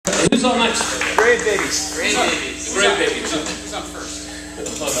Who's on next? Great babies. Great babies. Great babies. Who's on first?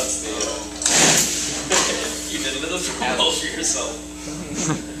 Oh, that's the... you did a little promo for yourself.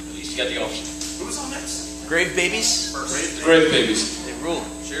 At least you got the option. Who's on next? Great babies. First. Great babies. They rule.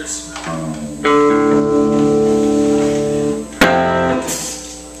 Cheers.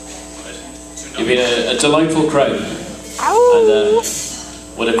 You've been a delightful crowd. And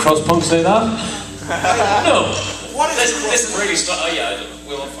would a crust-punk say that? No. What is this is really stuff. Oh yeah,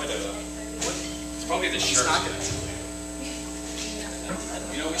 we'll find out. It's probably the shirt.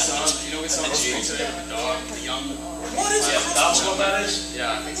 You know we saw the cheese today with the dog, the young. What is it? That's what that is?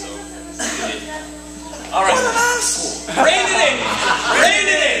 Yeah, I think so. Alright. Rein it in! Rein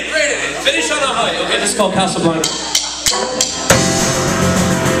it in! Rein it in! Finish on a high. Okay, this is called Casablanca.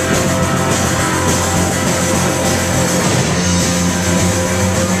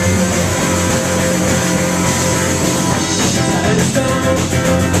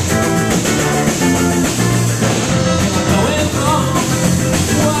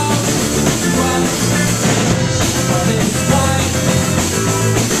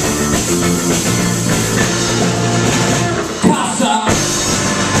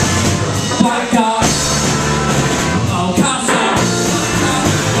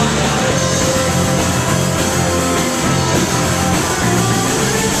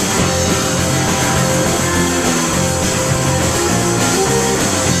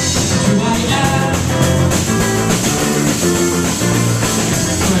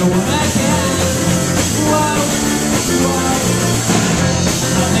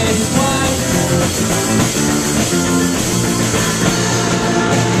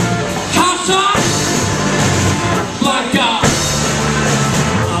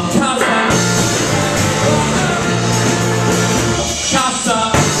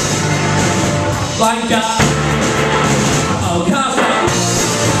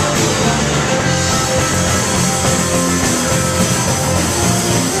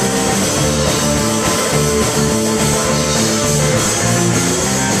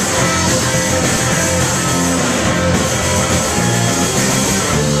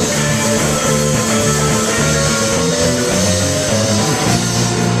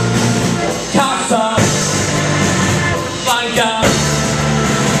 Casablanca,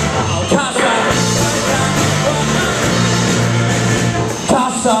 oh Casablanca.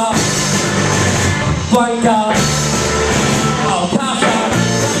 Casablanca.